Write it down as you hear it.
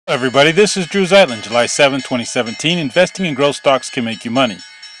Everybody, this is Drew Zeitlin, July 7, 2017. Investing in growth stocks can make you money.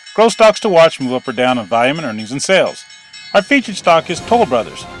 Growth stocks to watch move up or down on volume and earnings and sales. Our featured stock is TOL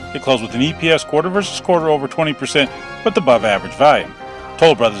Brothers. It closed with an EPS quarter versus quarter over 20% with above average volume.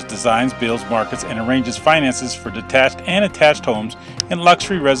 TOL Brothers designs, builds, markets, and arranges finances for detached and attached homes in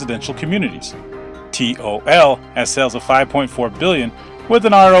luxury residential communities. TOL has sales of $5.4 billion with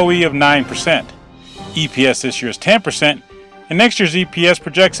an ROE of 9%. EPS this year is 10%, and next year's EPS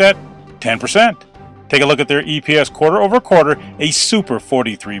projects at 10%. Take a look at their EPS quarter over quarter, a super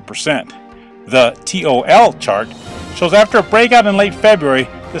 43%. The TOL chart shows after a breakout in late February,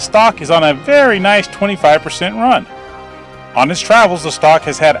 the stock is on a very nice 25% run. On its travels, the stock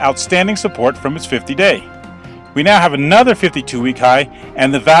has had outstanding support from its 50-day. We now have another 52-week high,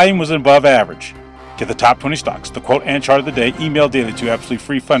 and the volume was above average. Get the top 20 stocks, the quote and chart of the day, email daily to absolutely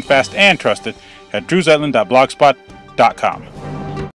free, fun, fast, and trusted at drewzeitlin.blogspot.com.